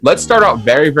Let's start out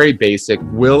very, very basic.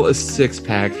 Will a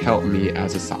six-pack help me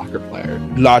as a soccer player?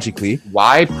 Logically,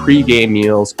 Why pre-game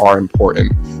meals are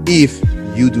important? if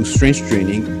you do strength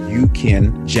training, you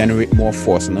can generate more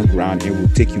force on the ground. It will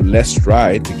take you less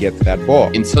stride to get to that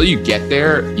ball. Until you get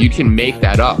there, you can make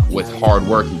that up with hard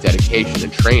work and dedication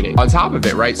and training. On top of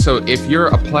it, right? So if you're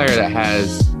a player that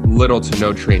has little to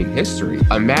no training history,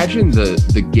 imagine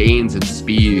the gains in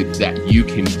speed that you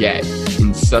can get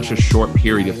in such a short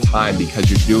period of time because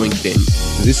you're doing things.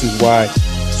 This is why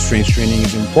strength training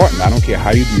is important. I don't care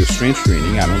how you do your strength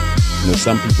training.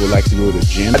 Some people like to go to the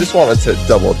gym. I just wanted to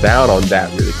double down on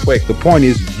that really quick. The point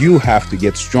is you have to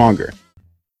get stronger.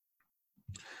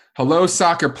 Hello,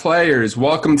 soccer players.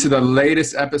 Welcome to the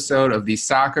latest episode of the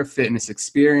Soccer Fitness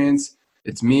Experience.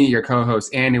 It's me, your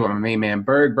co-host, Andy, with my main man,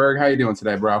 Berg. Berg, how you doing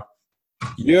today, bro?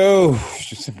 Yo,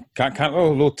 just kind of a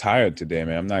little tired today,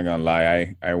 man. I'm not going to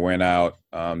lie. I went out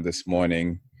this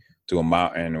morning to a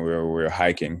mountain where we were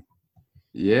hiking.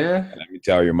 Yeah? And let me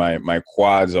tell you, my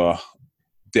quads are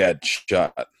dead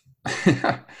shot.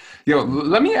 Yo,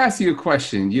 let me ask you a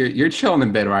question. You're chilling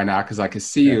in bed right now because I can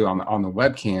see you on the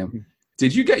webcam.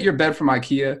 Did you get your bed from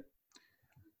IKEA?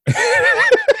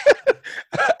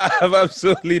 I have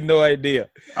absolutely no idea.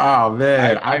 Oh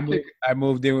man, I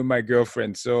moved in with my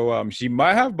girlfriend, so she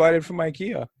might have bought it from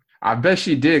IKEA. I bet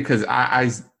she did because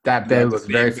that bed looks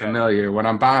very familiar. When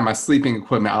I'm buying my sleeping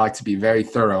equipment, I like to be very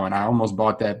thorough, and I almost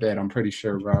bought that bed. I'm pretty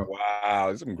sure, bro. Wow,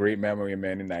 that's some great memory,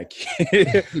 man, in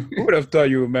IKEA. Who would have thought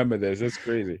you remember this? That's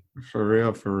crazy. For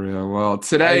real. Well,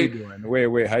 today. How you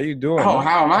doing? Wait, how you doing? Oh,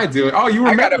 how am I doing? Oh, you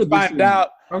remember? I gotta find out.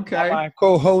 Okay. How my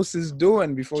co-host is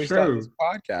doing before we start this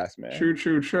podcast, man.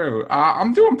 True.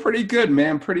 I'm doing pretty good,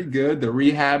 man. Pretty good. The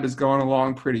rehab is going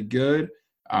along pretty good.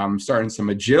 I'm starting some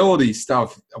agility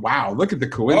stuff. Wow, look at the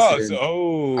coincidence.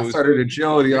 I started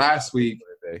agility last week.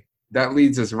 That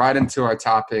leads us right into our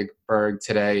topic, Berg.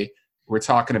 Today, we're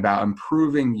talking about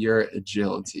improving your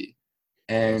agility.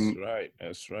 And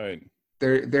That's right.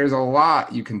 There's a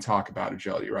lot you can talk about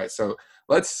agility, right? So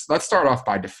let's start off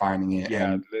by defining it.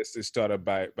 Yeah, let's just start off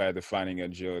by defining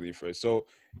agility first. So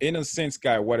in a sense,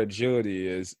 Guy, what agility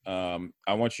is, I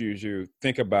want you to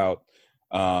think about,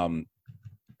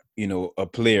 a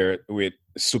player with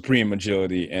supreme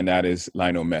agility, and that is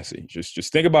Lionel Messi.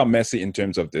 Just think about Messi in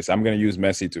terms of this. I'm going to use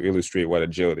Messi to illustrate what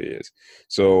agility is.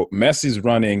 So Messi's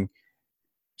running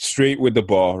straight with the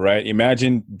ball, right?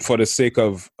 Imagine, for the sake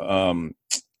of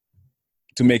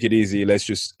to make it easy, let's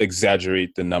just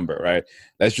exaggerate the number, right?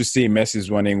 Let's just say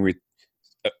Messi's running with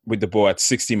the ball at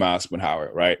 60 miles per hour,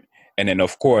 right? And then,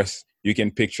 of course, you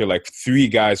can picture like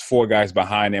 4 guys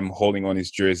behind him holding on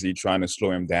his jersey, trying to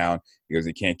slow him down because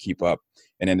he can't keep up.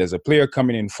 And then there's a player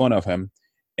coming in front of him,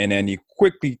 and then he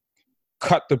quickly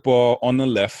cut the ball on the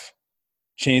left,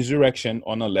 changed direction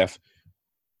on the left,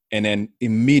 and then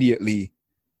immediately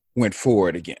went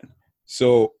forward again.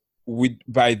 So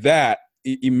by that,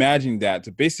 imagine that.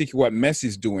 Basically, what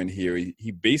Messi's doing here,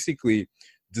 he basically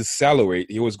decelerate.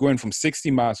 He was going from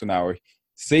 60 miles an hour.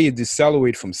 Say he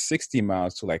decelerate from 60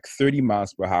 miles to like 30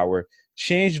 miles per hour,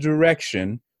 change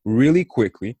direction really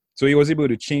quickly. So he was able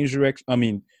to change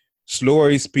direction. Slower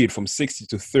his speed from 60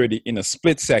 to 30 in a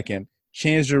split second,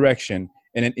 change direction,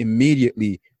 and then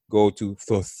immediately go to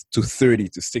 30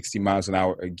 to 60 miles an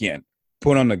hour again.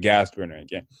 Put on the gas burner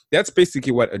again. That's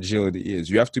basically what agility is.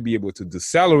 You have to be able to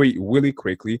decelerate really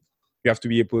quickly. You have to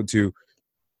be able to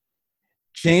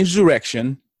change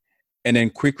direction and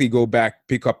then quickly go back,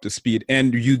 pick up the speed.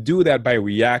 And you do that by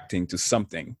reacting to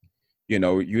something.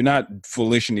 You're not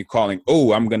volitionally calling,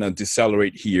 I'm going to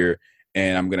decelerate here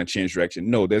and I'm going to change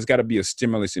direction. No, there's got to be a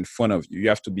stimulus in front of you. You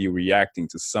have to be reacting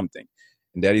to something.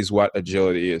 And that is what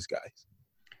agility is, guys.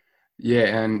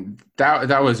 Yeah, and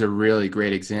that was a really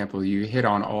great example. You hit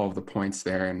on all of the points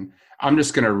there, and I'm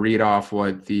just going to read off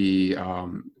what the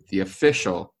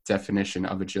official definition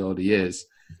of agility is.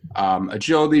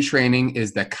 Agility training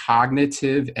is the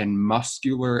cognitive and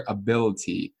muscular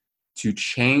ability to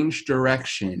change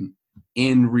direction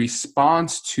in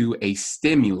response to a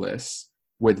stimulus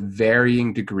with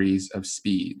varying degrees of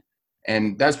speed.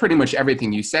 And that's pretty much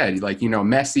everything you said.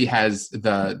 Messi has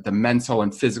the mental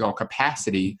and physical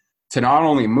capacity to not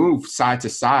only move side to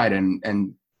side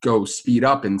and go speed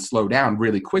up and slow down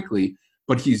really quickly,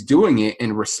 but he's doing it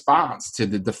in response to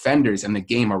the defenders and the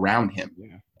game around him.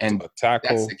 Yeah. And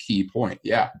that's the key point.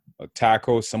 Yeah. A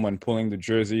tackle, someone pulling the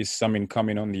jersey, someone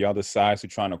coming on the other side, so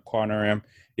trying to corner him,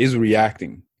 is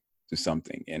reacting to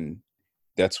something. And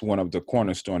that's one of the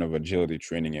cornerstone of agility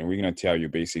training. And we're going to tell you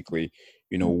basically,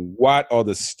 what are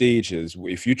the stages.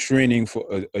 If you're training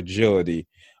for agility,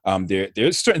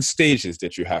 there's certain stages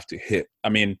that you have to hit.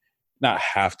 Not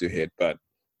have to hit, but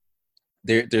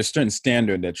there's certain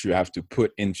standard that you have to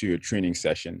put into your training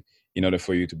session in order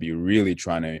for you to be really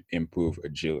trying to improve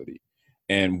agility.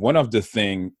 And one of the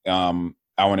thing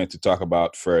I wanted to talk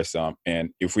about first, and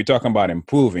if we're talking about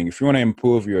improving, if you want to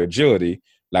improve your agility,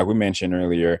 like we mentioned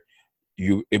earlier,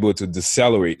 you able to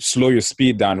decelerate, slow your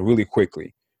speed down really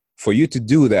quickly. For you to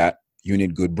do that, you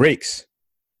need good brakes.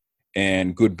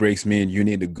 And good brakes mean you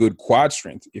need a good quad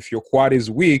strength. If your quad is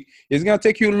weak, it's going to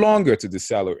take you longer to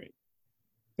decelerate.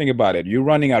 Think about it. You're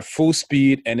running at full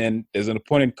speed, and then there's an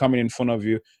opponent coming in front of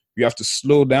you. You have to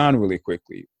slow down really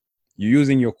quickly. You're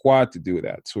using your quad to do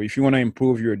that. So if you want to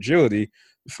improve your agility,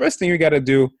 the first thing you got to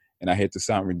do, and I hate to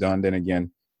sound redundant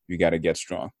again, you got to get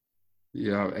strong.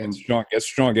 Yeah, and get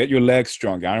strong, get your legs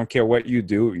strong. I don't care what you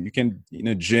do. You can, in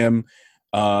a gym,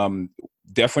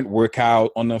 different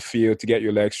workout on the field to get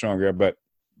your legs stronger. But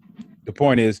the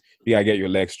point is, you gotta get your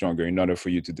legs stronger in order for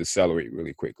you to decelerate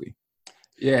really quickly.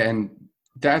 Yeah, and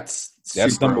that's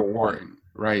number important,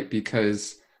 right?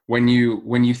 Because when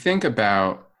you think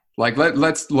about, like,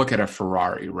 let's look at a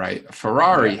Ferrari, right? A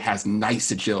Ferrari has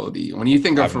nice agility. When you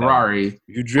think of Ferrari,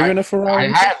 you driven a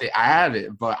Ferrari? I have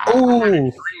it, but I had a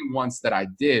dream once that I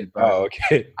did. But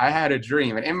okay. I had a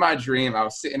dream, and in my dream, I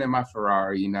was sitting in my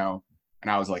Ferrari, and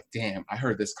I was like, damn, I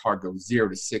heard this car go 0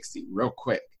 to 60 real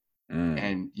quick.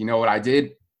 And you know what I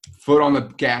did? Foot on the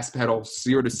gas pedal,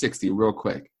 0 to 60 real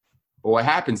quick. But what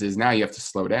happens is now you have to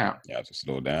slow down. You have to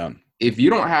slow down. If you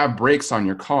don't have brakes on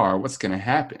your car, what's going to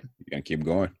happen? You're going to keep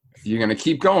going. You're going to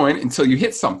keep going until you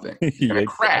hit something. You're going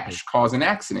to crash, cause an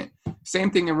accident. Same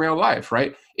thing in real life,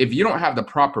 right? If you don't have the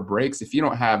proper brakes, if you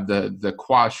don't have the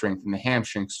quad strength and the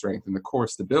hamstring strength and the core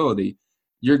stability,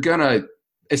 you're going to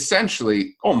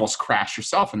essentially almost crash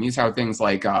yourself. And these are things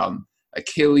like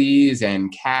Achilles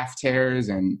and calf tears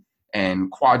and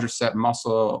quadricep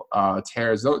muscle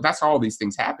tears. That's all these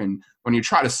things happen when you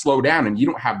try to slow down and you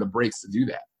don't have the brakes to do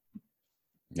that.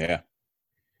 Yeah.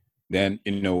 Then,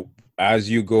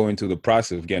 as you go into the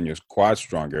process of getting your quad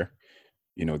stronger,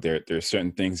 there's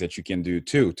certain things that you can do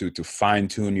too to fine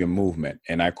tune your movement.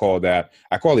 And I call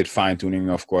it fine tuning,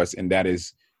 of course, and that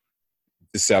is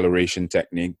deceleration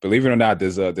technique. Believe it or not,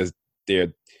 there are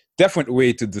different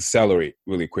way to decelerate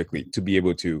really quickly to be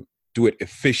able to do it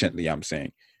efficiently. I'm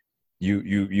saying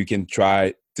you can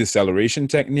try deceleration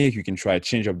technique. You can try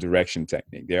change of direction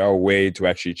technique. There are ways to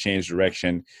actually change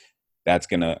direction that's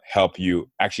going to help you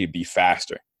actually be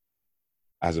faster,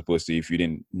 as opposed to if you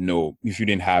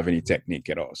didn't have any technique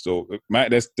at all. So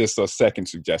that's a second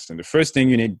suggestion. The first thing,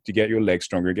 you need to get your legs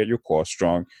stronger, get your core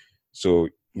strong, so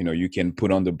you can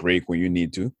put on the brake when you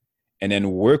need to, and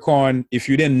then work on, if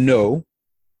you didn't know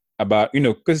about,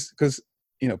 because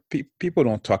people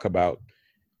don't talk about,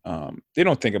 they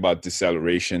don't think about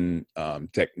deceleration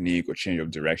technique or change of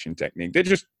direction technique. They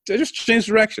just change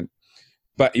direction.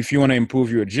 But if you want to improve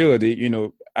your agility,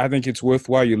 I think it's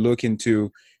worthwhile you look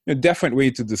into a different way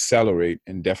to decelerate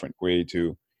and different way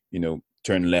to,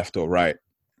 turn left or right,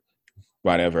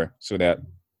 whatever, so that,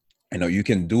 you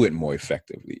can do it more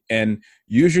effectively. And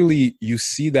usually you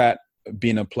see that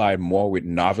being applied more with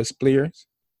novice players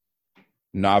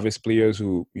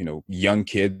who, young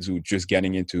kids who just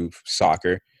getting into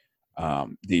soccer.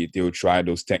 They will try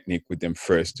those techniques with them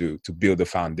first to build the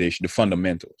foundation, the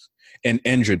fundamentals, and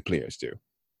injured players too.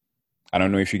 I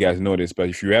don't know if you guys know this, but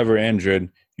if you're ever injured,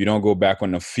 you don't go back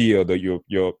on the field, or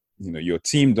your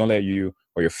team don't let you,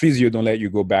 or your physio don't let you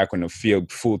go back on the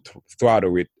field full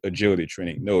throttle with agility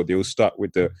training. No, they will start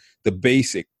with the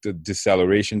basic, the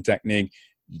deceleration technique.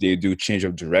 They do change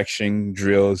of direction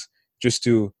drills just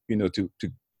to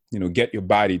get your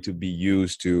body to be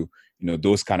used to,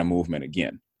 those kind of movement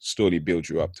again, slowly build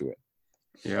you up to it.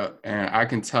 Yeah. And I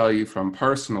can tell you from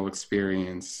personal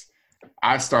experience,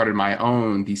 I started my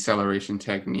own deceleration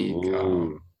technique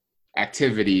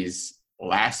activities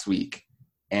last week.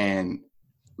 And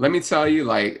let me tell you,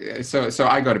 so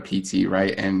I go to PT,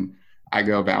 right? And I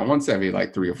go about once every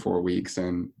 3 or 4 weeks.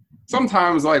 And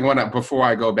sometimes before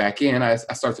I go back in, I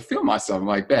start to feel myself. I'm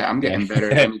like, that I'm getting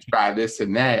better. Let me try this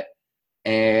and that.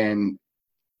 And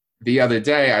the other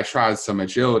day I tried some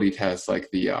agility tests, like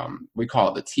we call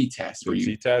it the T-test. The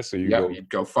T-test? So you'd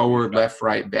go forward, left,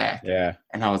 right, back. Yeah.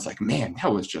 And I was like, man,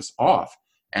 that was just off.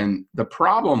 And the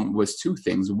problem was two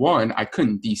things. One, I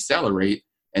couldn't decelerate.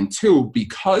 And two,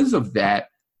 because of that,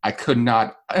 I could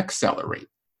not accelerate.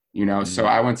 So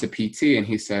I went to PT and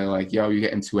he said, yo, you're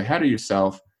getting too ahead of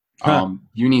yourself.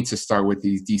 You need to start with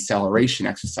these deceleration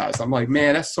exercises. I'm like,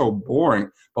 man, that's so boring.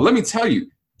 But let me tell you,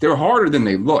 they're harder than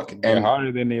they look. They're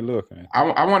harder than they look, man.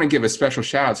 I want to give a special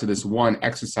shout out to this one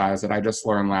exercise that I just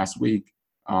learned last week.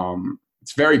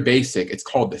 It's very basic. It's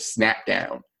called the snap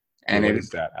down. And What is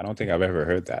that? I don't think I've ever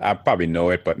heard that. I probably know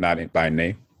it, but not by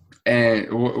name.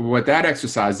 And what that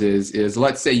exercise is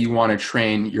let's say you want to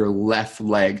train your left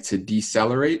leg to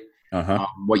decelerate. Uh-huh.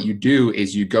 What you do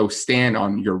is you go stand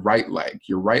on your right leg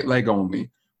only,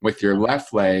 with your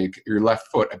left leg, your left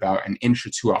foot about an inch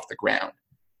or two off the ground.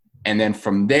 And then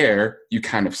from there, you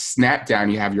kind of snap down.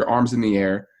 You have your arms in the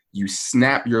air. You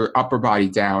snap your upper body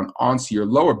down onto your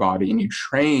lower body, and you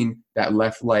train that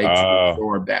left leg to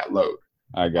absorb that load.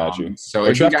 I got you. So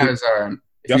if you guys are on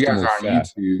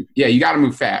YouTube, yeah, you got to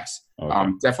move fast.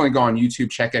 Okay. Definitely go on YouTube,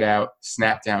 check it out.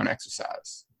 Snap down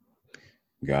exercise.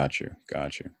 Got you.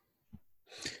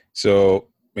 So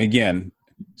again,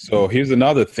 here's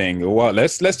another thing. Well,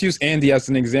 let's use Andy as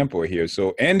an example here.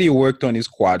 So Andy worked on his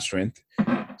quad strength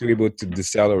to be able to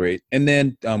decelerate, and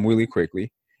then really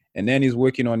quickly, and then he's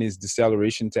working on his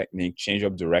deceleration technique, change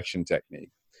of direction technique,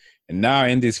 and now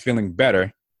Andy's feeling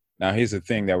better. Now here's the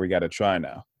thing that we got to try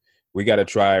now. We got to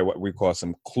try what we call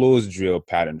some closed drill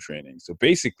pattern training. So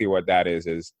basically what that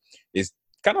is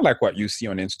kind of like what you see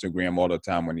on Instagram all the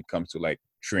time when it comes to like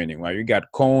training, right? You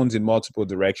got cones in multiple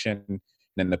directions,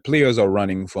 and the players are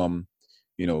running from,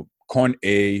 cone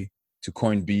A to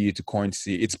cone B to cone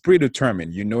C. It's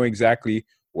predetermined. You know exactly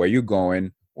where you're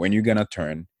going, when you're going to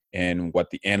turn, and what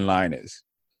the end line is.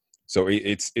 So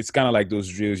it's kind of like those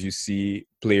drills you see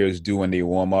players do when they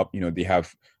warm up. They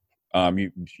have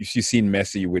you've seen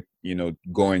Messi with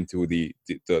going through the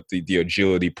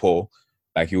agility pull,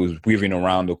 like he was weaving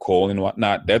around the cone and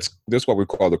whatnot. That's what we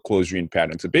call the closed drill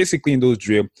pattern. So basically in those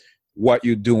drills, what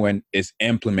you're doing is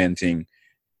implementing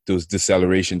those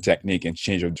deceleration technique and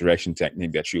change of direction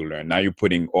technique that you learn. Now you're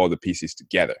putting all the pieces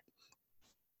together.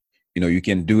 You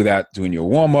can do that during your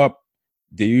warm up.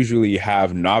 They usually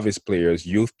have novice players,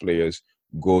 youth players,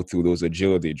 go through those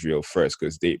agility drill first,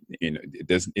 because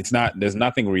there's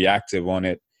nothing reactive on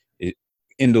it.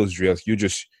 In those drills. You're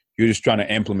just trying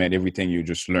to implement everything you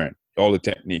just learned, all the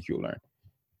technique you learn.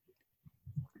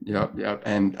 Yep.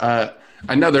 And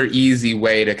another easy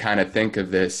way to kind of think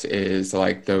of this is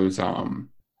like those kind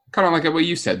of like what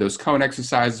you said, those cone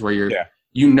exercises where you're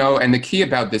and the key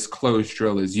about this closed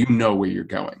drill is where you're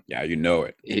going. Yeah, you know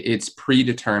it. It's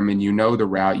predetermined. The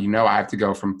route. I have to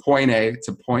go from point A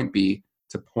to point B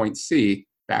to point C,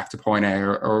 back to point A,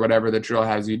 or whatever the drill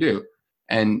has you do.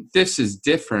 And this is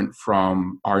different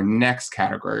from our next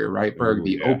category, right, Berg?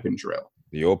 The open drill.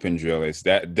 The open drill is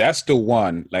that's the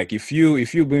one. Like if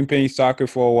you've been playing soccer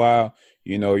for a while,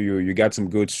 you got some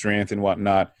good strength and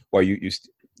whatnot. Well,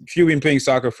 if you've been playing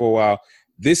soccer for a while,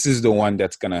 this is the one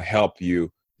that's gonna help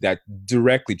you. That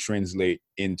directly translate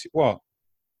into, well,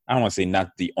 I don't want to say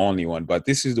not the only one, but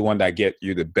this is the one that get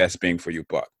you the best bang for your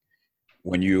buck.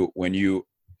 When you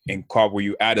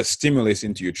add a stimulus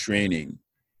into your training,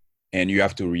 and you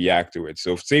have to react to it.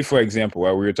 So say, for example,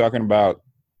 while we were talking about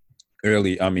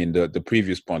the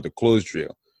previous point, the closed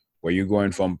drill, where you're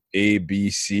going from A, B,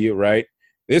 C, right?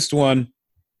 This one,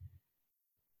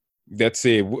 let's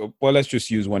just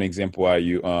use one example.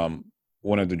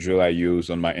 One of the drill I use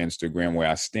on my Instagram, where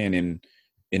I stand in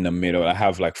the middle. I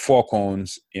have like 4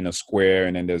 cones in a square,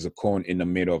 and then there's a cone in the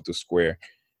middle of the square.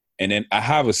 And then I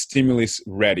have a stimulus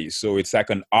ready. So it's like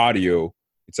an audio.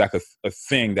 It's like a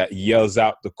thing that yells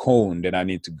out the cone that I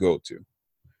need to go to.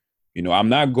 I'm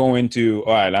not going to,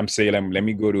 all right, I'm saying, let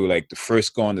me go to like the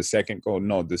first cone, the second cone.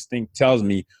 No, this thing tells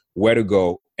me where to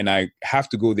go, and I have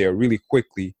to go there really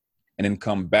quickly and then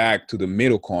come back to the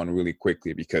middle cone really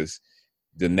quickly, because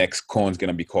the next cone is going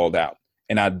to be called out.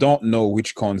 And I don't know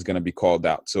which cone is going to be called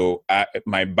out. So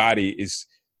my body is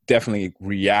definitely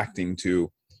reacting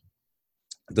to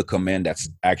the command that's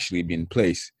actually been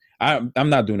placed. I'm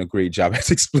not doing a great job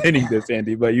at explaining this,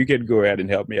 Andy, but you can go ahead and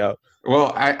help me out.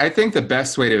 Well, I think the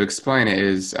best way to explain it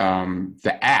is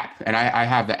the app. And I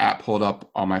have the app pulled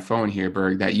up on my phone here,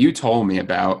 Berg, that you told me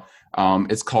about.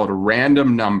 It's called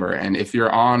Random Number. And if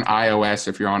you're on iOS,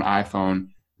 if you're on iPhone,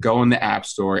 go in the App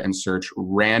Store and search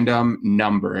Random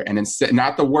Number. And instead,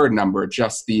 not the word number,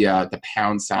 just the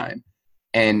pound sign.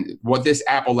 And what this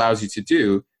app allows you to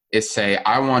do is say,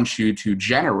 I want you to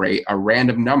generate a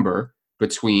random number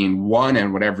between 1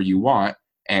 and whatever you want,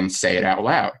 and say it out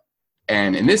loud.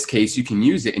 And in this case, you can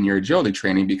use it in your agility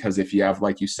training, because if you have,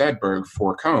 like you said, Berg,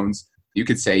 4 cones, you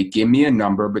could say, give me a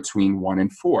number between 1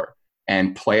 and 4,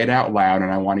 and play it out loud.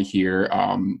 And I want to hear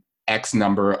X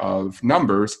number of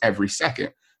numbers every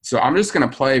second. So I'm just going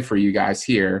to play for you guys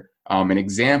here an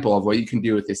example of what you can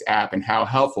do with this app and how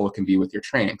helpful it can be with your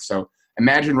training. So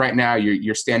imagine right now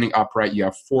you're standing upright, you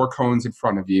have 4 cones in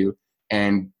front of you,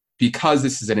 and because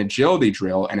this is an agility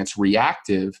drill and it's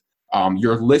reactive,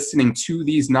 you're listening to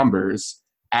these numbers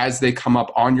as they come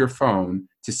up on your phone,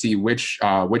 to see which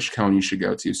cone you should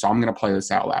go to. So I'm going to play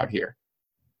this out loud here.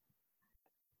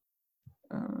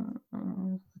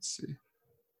 Let's see.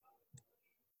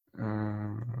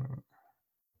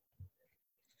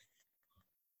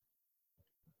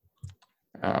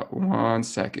 1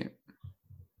 second.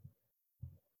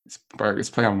 It's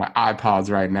playing on my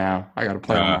iPods right now. I got to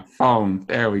play on my phone.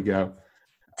 There we go.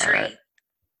 3, All right.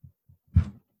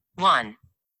 1,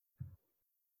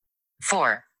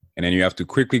 4, And then you have to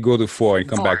quickly go to 4 and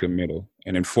come back to the middle.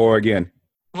 And then 4 again.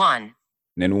 1, And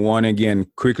then 1 again.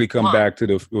 Quickly come 1, back to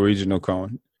the original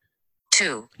cone.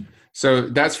 2. So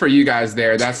that's for you guys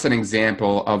there. That's an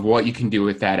example of what you can do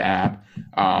with that app.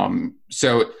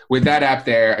 So with that app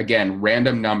there, again,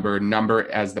 random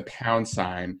number as the pound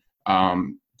sign.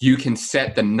 You can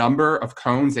set the number of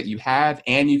cones that you have,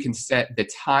 and you can set the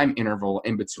time interval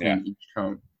in between each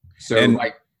cone. So and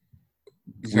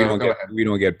we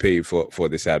don't get paid for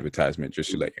this advertisement,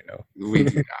 just to let you know.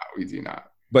 We do not.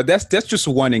 But that's just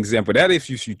one example. That if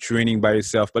you're training by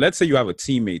yourself. But let's say you have a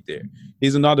teammate there.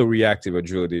 Here's another reactive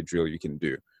agility drill you can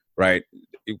do, right?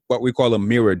 What we call a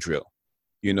mirror drill.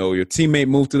 You know, your teammate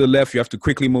moved to the left, you have to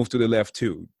quickly move to the left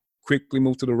too. Quickly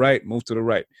move to the right, move to the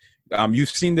right. You've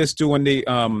seen this too when they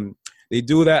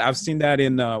do that. I've seen that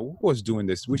in who was doing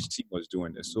this? Which team was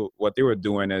doing this? So what they were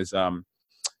doing is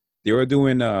they were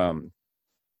doing oh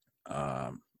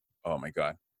my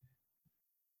God.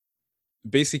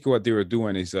 Basically what they were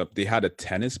doing is they had a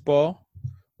tennis ball,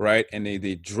 right? And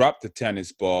they dropped the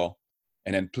tennis ball,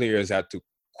 and then players had to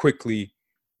quickly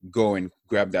go and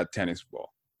grab that tennis ball.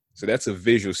 So that's a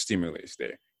visual stimulus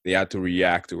there. They had to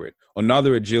react to it.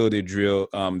 Another agility drill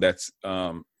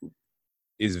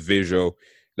is visual.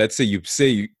 Let's say you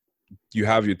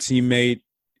have your teammate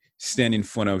stand in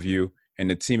front of you, and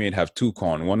the teammate have 2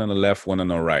 cones, one on the left, one on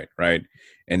the right, right?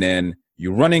 And then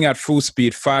you're running at full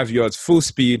speed, 5 yards, full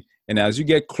speed. And as you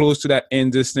get close to that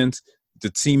end distance, the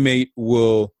teammate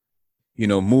will,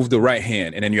 move the right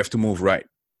hand, and then you have to move right.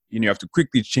 You have to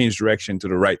quickly change direction to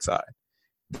the right side.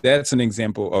 That's an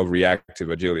example of reactive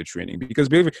agility training. Because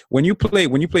when you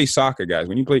play soccer, guys,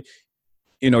 when you play,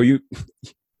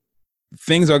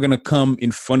 things are going to come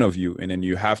in front of you, and then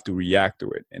you have to react to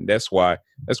it. And that's why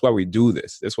we do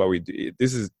this. That's why we do it.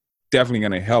 This is definitely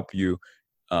going to help you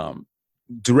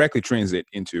directly translate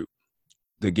into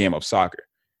the game of soccer.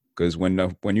 Because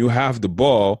when you have the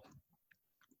ball,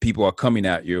 people are coming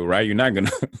at you, right? You're not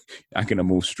gonna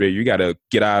move straight. You got to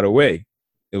get out of the way,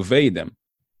 evade them.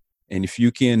 And if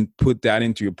you can put that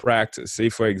into your practice, say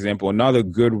for example, another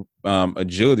good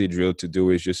agility drill to do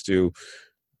is just to,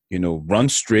 run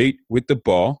straight with the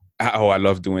ball. Oh, I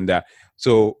love doing that.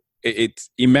 So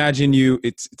imagine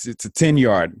it's a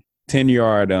 10-yard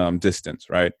distance,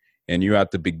 right? And you're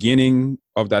at the beginning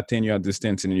of that 10-yard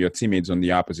distance, and your teammates on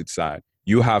the opposite side.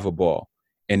 You have a ball,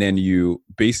 and then you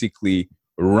basically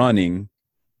running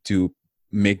to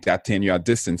make that 10-yard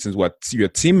distance. And what your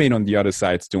teammate on the other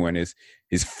side is doing is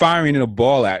firing a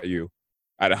ball at you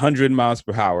at 100 miles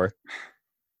per hour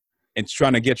and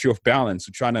trying to get you off balance,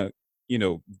 so trying to,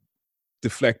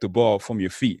 deflect the ball from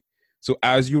your feet. So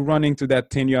as you're running to that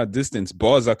 10-yard distance,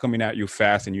 balls are coming at you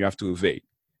fast, and you have to evade.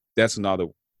 That's another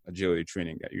agility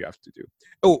training that you have to do.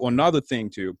 Oh, another thing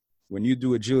too, when you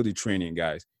do agility training,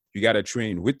 guys, you got to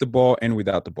train with the ball and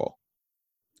without the ball.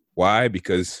 Why?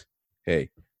 Because, hey,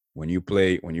 when you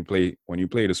play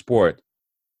the sport,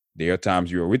 there are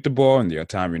times you're with the ball, and there are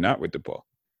times you're not with the ball.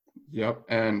 Yep.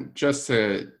 And just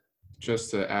to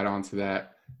add on to that,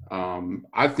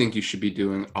 I think you should be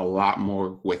doing a lot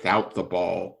more without the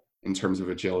ball in terms of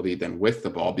agility than with the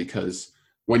ball, because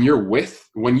when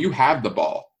you have the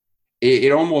ball,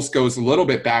 it almost goes a little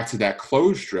bit back to that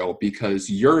close drill, because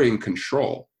you're in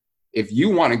control. If you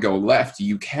want to go left,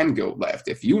 you can go left.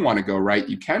 If you want to go right,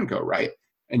 you can go right.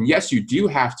 And yes, you do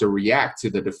have to react to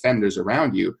the defenders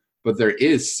around you, but there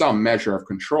is some measure of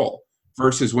control.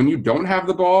 Versus when you don't have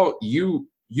the ball, you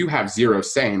have zero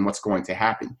say in what's going to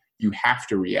happen. You have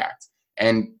to react.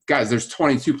 And guys, there's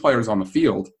 22 players on the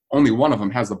field. Only one of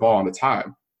them has the ball at a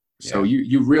time. So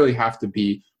you really have to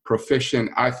be proficient,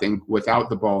 I think, without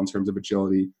the ball in terms of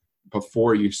agility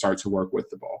before you start to work with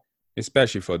the ball.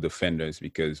 Especially for defenders,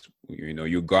 because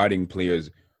you're guarding players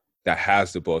that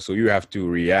has the ball, so you have to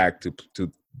react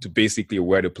to basically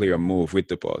where the player move with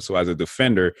the ball. So as a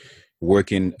defender,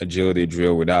 working agility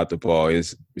drill without the ball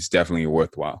is definitely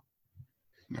worthwhile.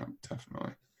 No,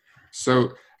 definitely.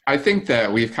 So I think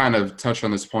that we've kind of touched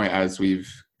on this point as we've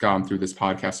gone through this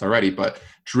podcast already, but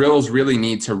drills really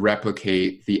need to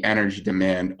replicate the energy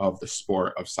demand of the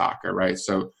sport of soccer, right?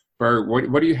 So Bert,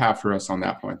 what do you have for us on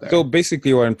that point there? So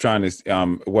basically what I'm trying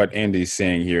to, what Andy's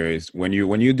saying here is when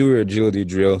you do your agility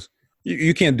drills,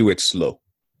 You can't do it slow.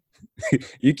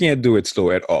 You can't do it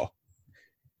slow at all,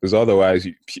 because otherwise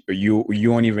you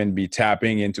won't even be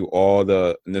tapping into all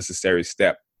the necessary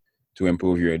step to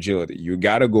improve your agility. You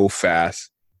got to go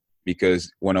fast,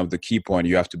 because one of the key points,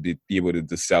 you have to be able to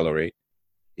decelerate.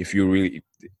 If you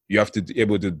have to be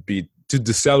able to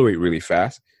decelerate really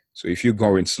fast. So if you're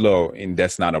going slow, and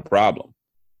that's not a problem,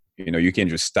 you can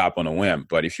just stop on a whim.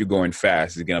 But if you're going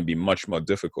fast, it's going to be much more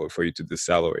difficult for you to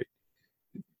decelerate.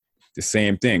 The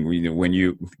same thing when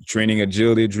you training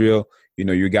agility drill,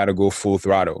 you got to go full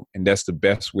throttle, and that's the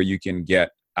best way you can get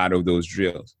out of those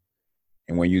drills.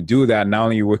 And when you do that, not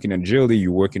only you're working agility,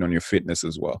 you're working on your fitness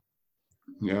as well.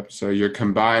 Yep. So you're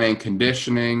combining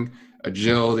conditioning,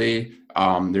 agility.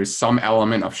 There's some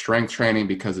element of strength training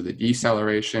because of the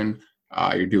deceleration.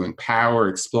 You're doing power,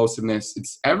 explosiveness.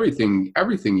 It's everything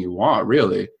you want,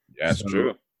 really. That's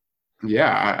true.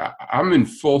 Yeah, I'm in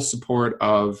full support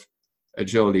of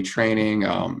agility training.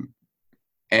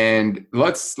 And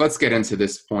let's get into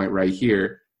this point right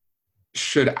here.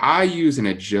 Should I use an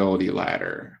agility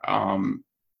ladder?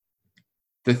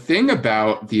 The thing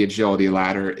about the agility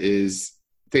ladder is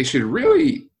they should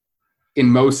really, in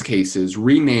most cases,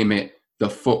 rename it the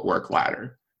footwork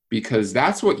ladder, because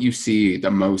that's what you see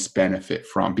the most benefit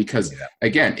from. Because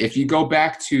again, if you go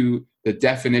back to the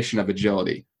definition of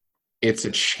agility, it's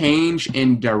a change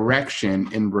in direction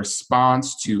in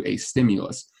response to a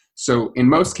stimulus. So in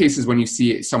most cases, when you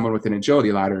see someone with an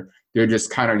agility ladder, they're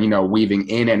just kind of, weaving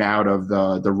in and out of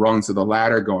the rungs of the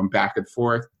ladder, going back and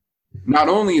forth. Not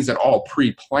only is it all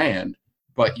pre-planned,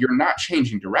 but you're not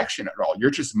changing direction at all.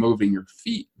 You're just moving your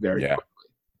feet very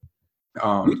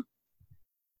quickly.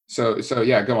 So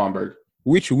yeah, go on, Berg.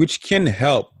 Which can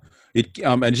help.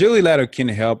 Agility ladder can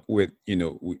help with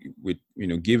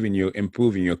giving you,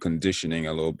 improving your conditioning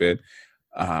a little bit,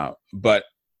 but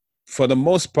for the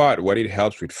most part, what it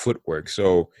helps with footwork.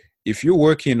 So if you're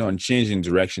working on changing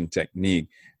direction technique,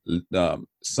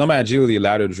 some agility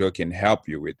ladder drill can help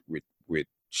you with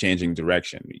changing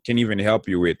direction. It can even help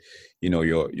you with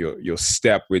your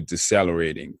step with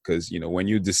decelerating, because when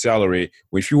you decelerate,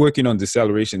 if you're working on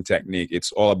deceleration technique,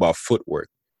 it's all about footwork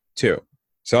too.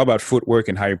 It's all about footwork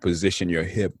and how you position your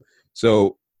hip.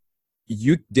 So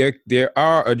there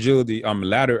are agility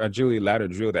ladder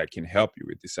drill that can help you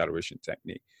with deceleration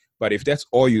technique. But if that's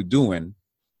all you're doing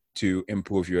to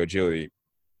improve your agility,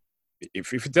 if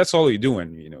that's all you're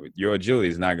doing, your agility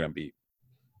is not going to be,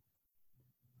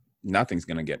 nothing's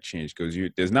going to get changed, because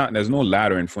there's no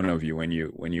ladder in front of you when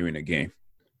you're in a game.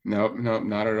 Nope,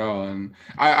 not at all. And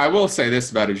I will say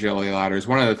this about agility ladders.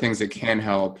 One of the things that can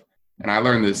help, and I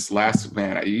learned this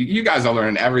you guys are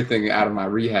learning everything out of my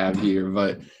rehab here,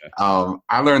 but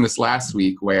I learned this last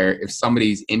week, where if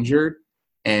somebody's injured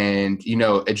and,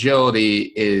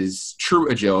 agility is true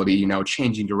agility,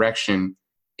 changing direction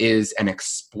is an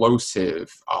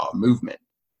explosive movement.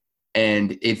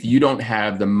 And if you don't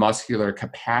have the muscular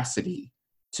capacity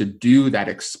to do that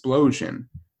explosion,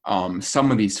 some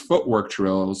of these footwork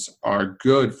drills are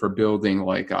good for building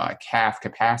like calf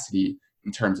capacity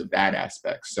in terms of that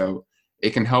aspect. So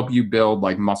it can help you build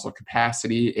like muscle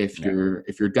capacity if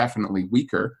you're definitely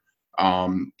weaker.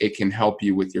 It can help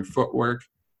you with your footwork.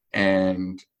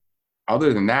 And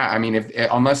other than that, I mean,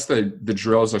 unless the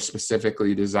drills are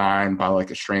specifically designed by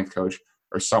like a strength coach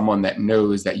or someone that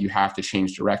knows that you have to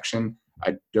change direction,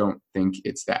 I don't think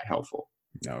it's that helpful.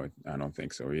 No, I don't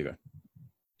think so either.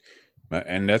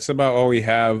 And that's about all we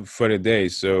have for today.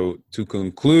 So to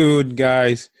conclude,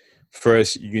 guys,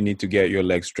 first, you need to get your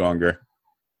legs stronger,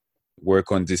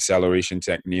 work on deceleration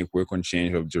technique, work on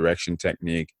change of direction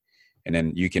technique, and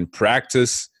then you can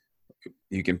practice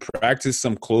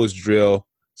some closed drill,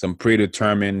 some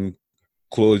predetermined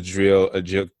closed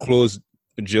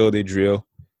agility drill,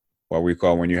 what we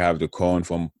call when you have the cone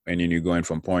and then you're going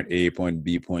from point A, point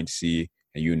B, point C,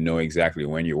 and you know exactly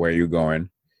where you're going.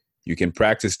 You can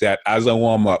practice that as a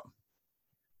warm-up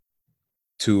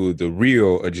to the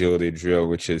real agility drill,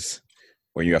 which is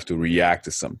when you have to react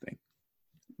to something.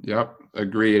 Yep,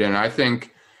 agreed. And I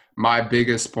think my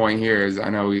biggest point here is, I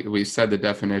know we said the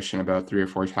definition about 3 or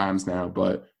 4 times now,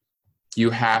 but you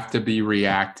have to be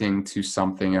reacting to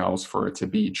something else for it to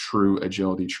be true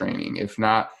agility training. If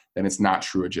not, then it's not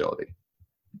true agility.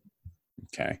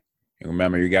 Okay. And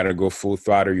remember, you got to go full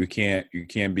throttle. You can't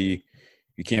be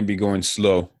going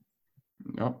slow.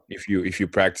 Nope. If you're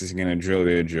practicing in a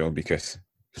drill, because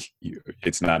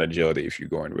it's not agility if you're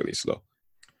going really slow.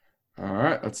 All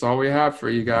right. That's all we have for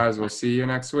you guys. We'll see you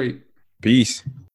next week. Peace.